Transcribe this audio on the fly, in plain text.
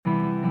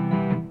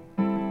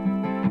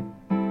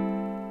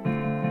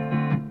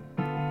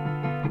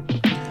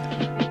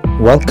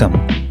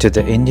Welcome to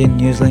the Indian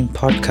Newslink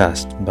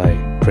podcast by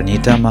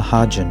Pranita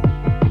Mahajan.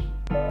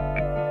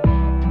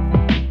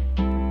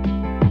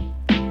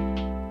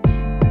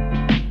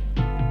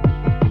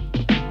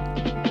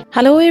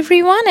 Hello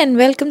everyone and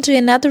welcome to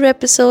another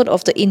episode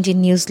of the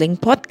Indian Newslink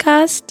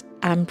podcast.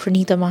 I'm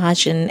Pranita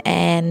Mahajan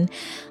and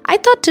I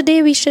thought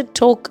today we should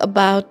talk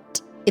about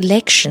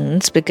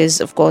elections because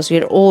of course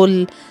we're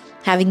all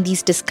having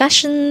these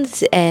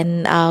discussions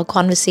and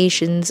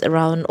conversations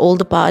around all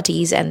the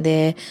parties and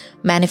their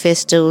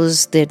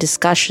manifestos, their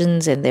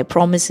discussions and their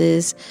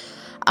promises.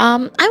 I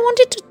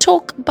wanted to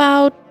talk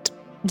about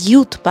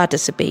youth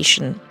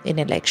participation in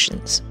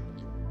elections.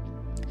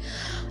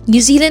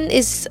 New Zealand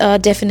is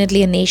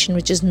definitely a nation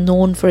which is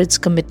known for its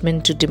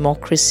commitment to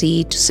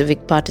democracy, to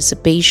civic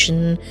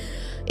participation.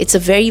 It's a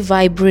very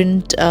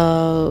vibrant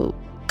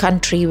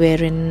country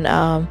wherein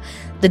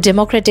the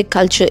democratic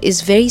culture is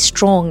very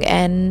strong,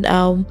 and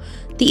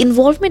the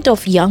involvement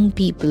of young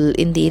people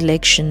in the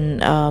election,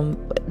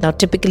 now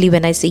typically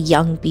when I say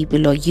young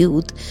people or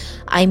youth,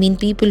 I mean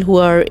people who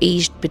are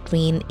aged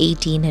between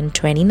 18 and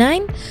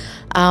 29,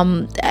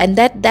 and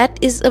that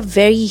is a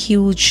very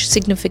huge,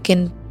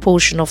 significant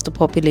portion of the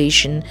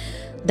population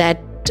that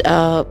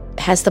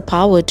has the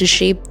power to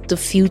shape the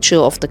future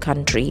of the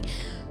country.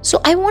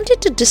 So I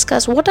wanted to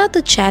discuss what are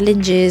the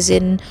challenges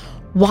and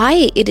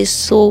why it is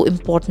so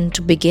important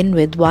to begin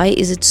with. Why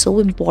is it so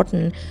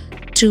important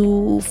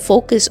to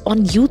focus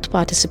on youth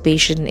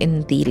participation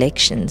in the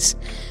elections?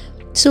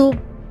 So,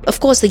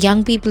 of course, the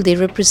young people, they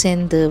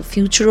represent the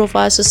future of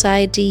our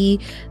society.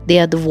 They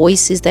are the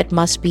voices that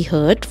must be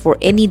heard for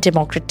any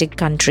democratic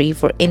country,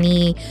 for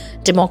any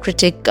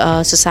democratic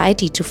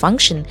society to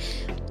function.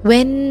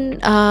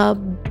 When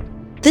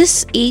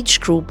this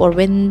age group or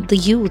when the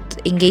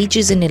youth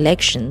engages in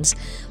elections,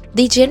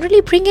 they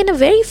generally bring in a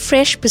very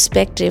fresh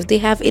perspective. They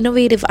have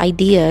innovative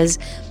ideas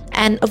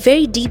and a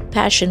very deep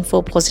passion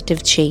for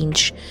positive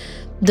change.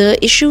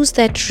 The issues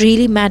that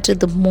really matter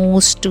the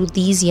most to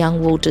these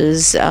young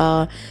voters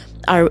are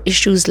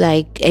issues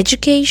like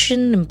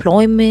education,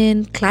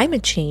 employment,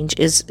 climate change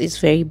is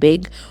very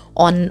big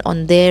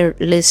on their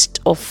list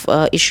of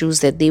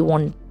issues that they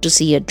want to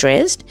see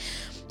addressed.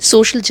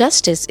 Social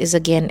justice is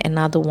again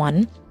another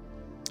one.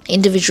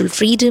 Individual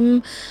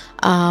freedom,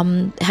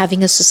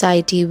 having a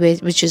society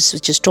which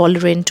is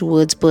tolerant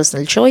towards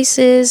personal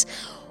choices.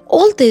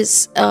 All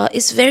this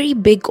is very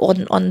big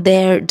on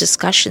their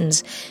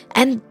discussions,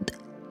 and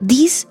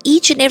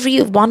each and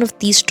every one of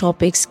these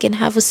topics can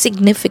have a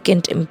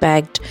significant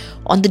impact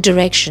on the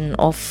direction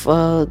of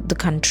the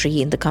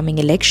country in the coming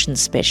elections,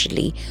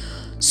 especially.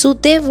 So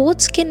their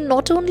votes can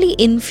not only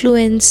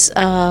influence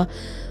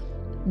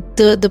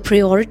the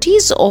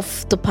priorities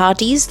of the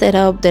parties that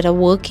are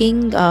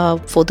working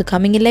for the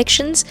coming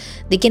elections.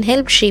 They can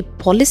help shape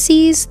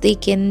policies. They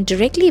can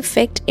directly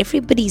affect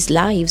everybody's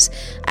lives,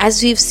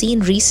 as we've seen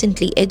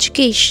recently.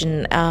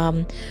 Education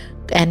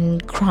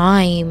and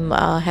crime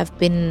have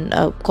been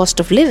cost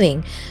of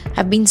living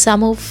have been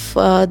some of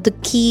the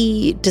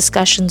key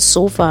discussions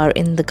so far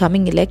in the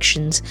coming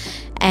elections.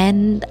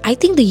 And I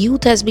think the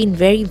youth has been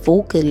very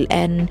vocal,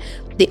 and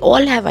they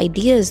all have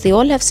ideas, they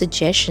all have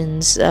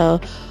suggestions.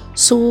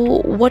 So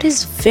what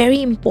is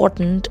very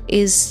important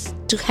is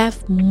to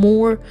have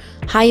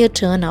higher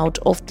turnout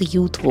of the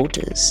youth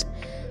voters.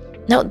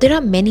 Now, there are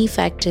many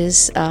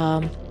factors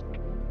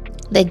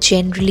that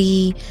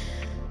generally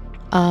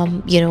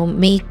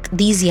make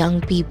these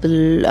young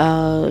people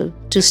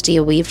to stay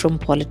away from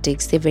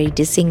politics. They're very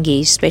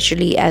disengaged,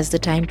 especially as the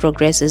time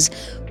progresses.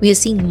 We are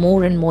seeing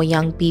more and more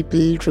young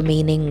people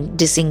remaining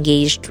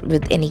disengaged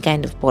with any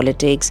kind of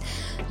politics.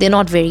 They're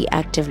not very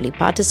actively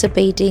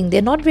participating.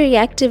 They're not very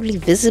actively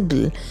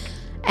visible.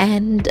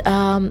 And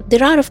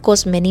there are, of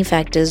course, many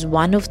factors.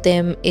 One of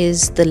them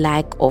is the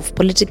lack of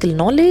political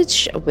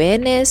knowledge,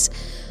 awareness,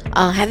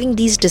 having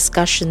these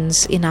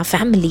discussions in our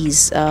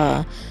families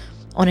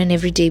on an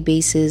everyday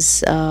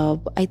basis.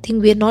 I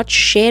think we're not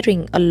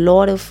sharing a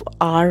lot of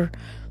our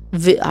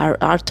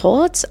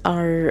thoughts,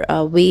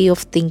 our way of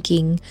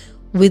thinking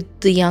with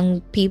the young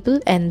people,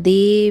 and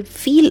they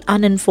feel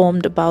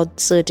uninformed about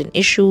certain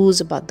issues,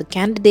 about the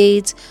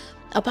candidates,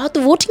 about the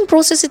voting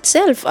process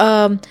itself.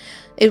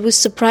 It was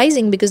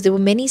surprising because there were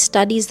many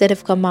studies that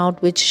have come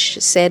out which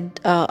said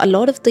a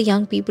lot of the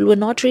young people were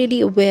not really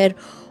aware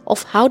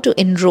of how to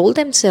enroll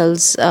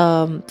themselves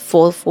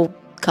for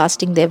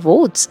casting their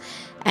votes.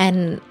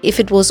 And if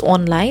it was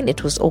online,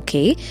 it was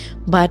okay,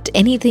 but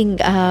anything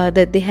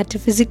that they had to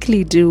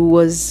physically do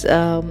was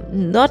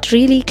not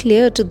really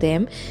clear to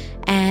them.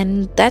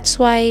 And that's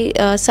why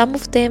some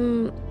of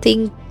them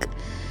think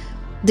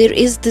there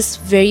is this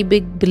very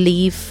big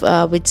belief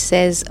which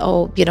says,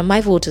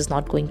 my vote is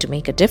not going to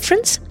make a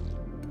difference.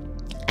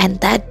 And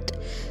that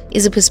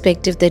is a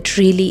perspective that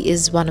really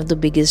is one of the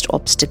biggest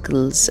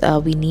obstacles.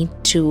 We need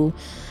to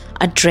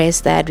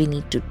address that. We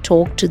need to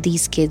talk to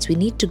these kids. We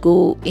need to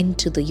go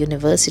into the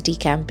university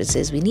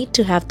campuses. We need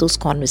to have those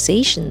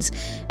conversations,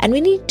 and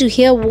we need to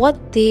hear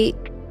what they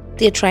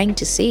they're trying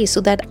to say.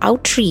 So that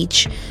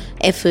outreach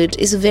effort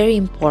is very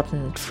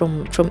important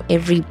from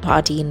every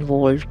party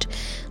involved,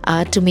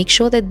 to make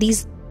sure that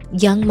these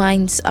young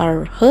minds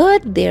are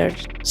heard, they're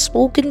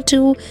spoken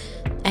to,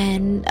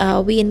 and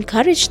we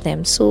encourage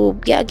them. So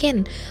yeah,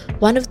 again,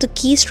 one of the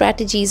key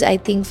strategies I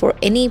think for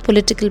any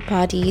political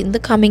party in the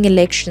coming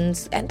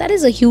elections, and that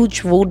is a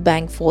huge vote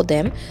bank for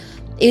them,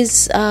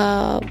 is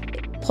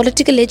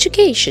political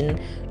education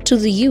to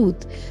the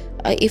youth.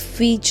 If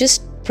we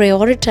just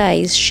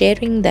prioritize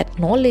sharing that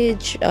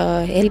knowledge,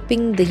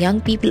 helping the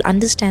young people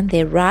understand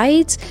their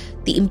rights,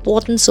 the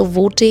importance of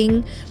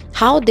voting,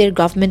 how their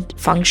government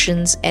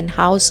functions, and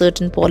how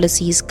certain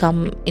policies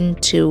come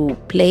into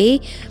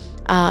play.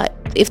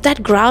 If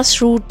that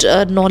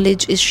grassroots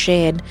knowledge is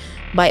shared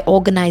by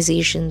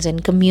organizations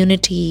and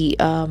community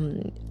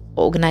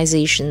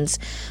organizations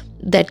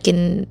that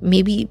can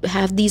maybe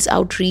have these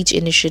outreach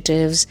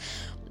initiatives,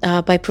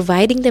 by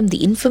providing them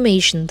the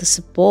information, the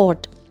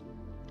support,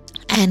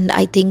 and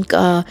I think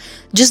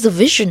just the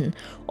vision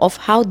of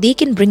how they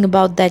can bring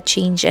about that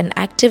change and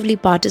actively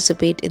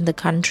participate in the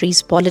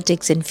country's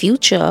politics in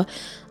future,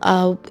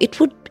 it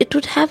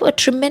would have a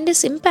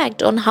tremendous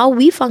impact on how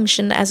we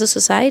function as a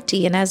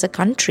society and as a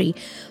country.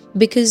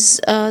 Because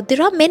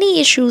there are many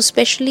issues,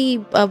 especially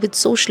with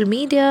social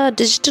media,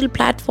 digital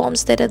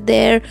platforms that are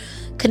there.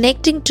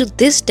 Connecting to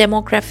this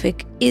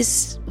demographic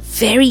is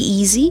very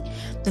easy,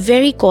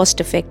 very cost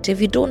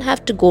effective. You don't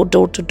have to go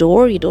door to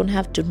door, you don't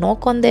have to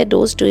knock on their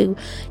doors to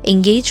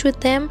engage with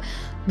them.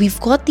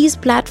 We've got these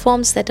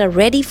platforms that are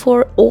ready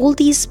for all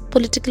these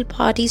political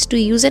parties to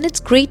use, and it's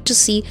great to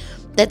see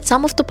that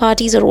some of the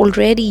parties are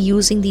already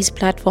using these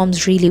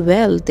platforms really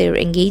well. They're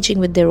engaging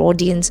with their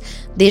audience,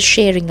 they're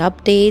sharing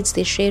updates,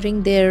 they're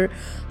sharing their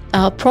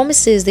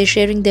promises, they're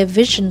sharing their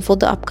vision for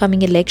the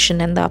upcoming election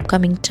and the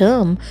upcoming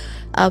term,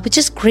 which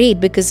is great,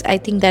 because I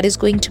think that is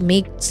going to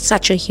make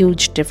such a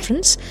huge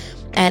difference,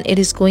 and it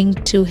is going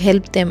to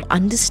help them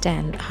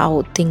understand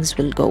how things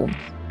will go.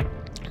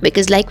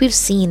 Because like we've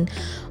seen,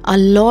 a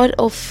lot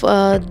of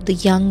the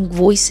young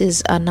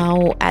voices are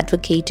now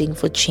advocating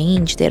for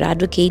change. They're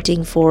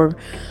advocating for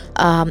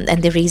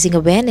and they're raising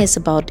awareness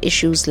about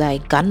issues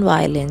like gun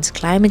violence.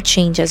 Climate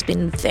change has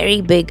been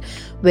very big,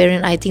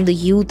 wherein I think the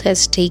youth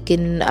has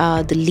taken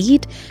the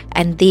lead,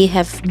 and they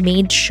have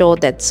made sure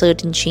that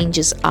certain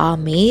changes are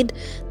made.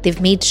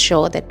 They've made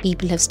sure that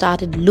people have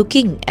started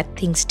looking at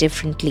things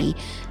differently,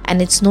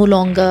 and it's no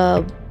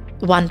longer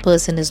one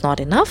person is not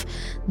enough.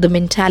 The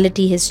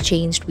mentality has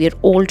changed. We are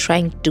all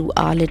trying to do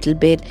our little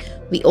bit.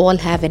 We all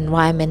have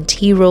environment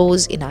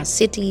heroes in our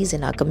cities,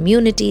 in our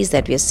communities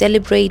that we are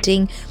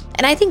celebrating.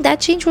 And I think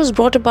that change was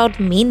brought about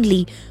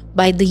mainly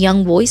by the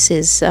young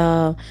voices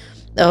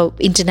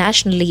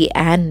internationally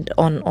and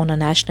on a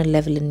national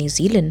level in New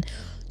Zealand.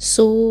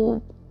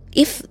 So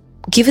if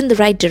given the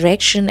right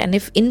direction and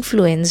if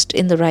influenced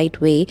in the right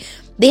way,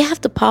 they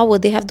have the power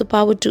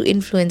to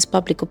influence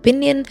public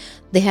opinion.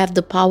 They have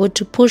the power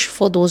to push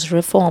for those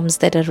reforms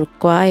that are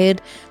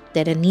required,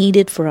 that are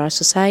needed for our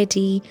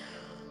society.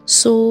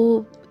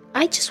 So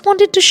I just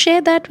wanted to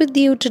share that with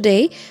you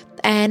today,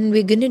 and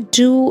we're going to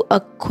do a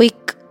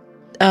quick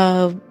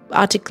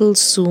article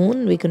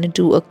soon. We're going to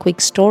do a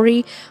quick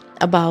story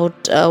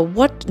about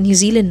what New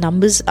Zealand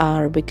numbers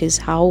are, because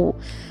how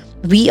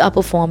we are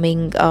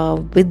performing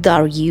with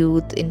our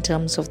youth in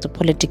terms of the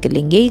political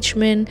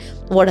engagement,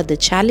 what are the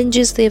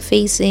challenges they're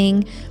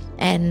facing,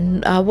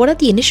 and what are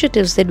the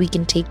initiatives that we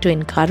can take to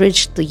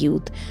encourage the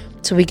youth.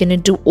 So we're going to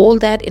do all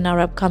that in our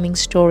upcoming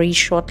story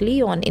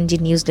shortly on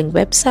Indian Newslink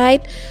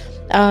website.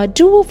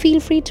 Do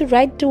feel free to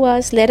write to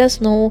us. Let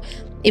us know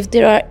if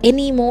there are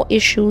any more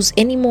issues,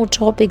 any more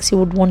topics you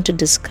would want to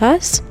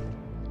discuss,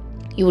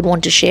 you would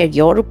want to share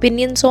your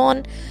opinions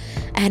on,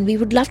 and we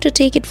would love to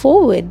take it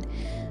forward.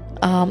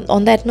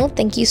 On that note,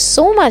 thank you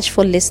so much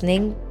for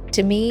listening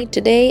to me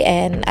today,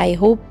 and I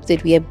hope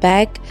that we are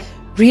back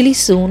really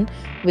soon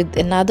with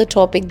another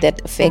topic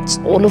that affects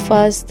all of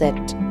us,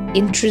 that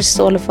interests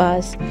all of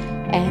us,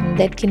 and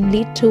that can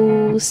lead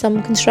to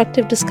some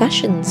constructive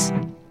discussions.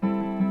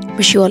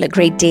 Wish you all a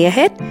great day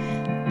ahead.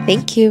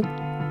 Thank you.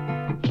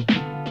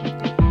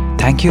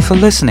 Thank you for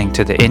listening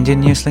to the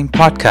Indian Newslink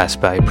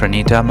podcast by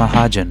Pranita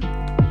Mahajan.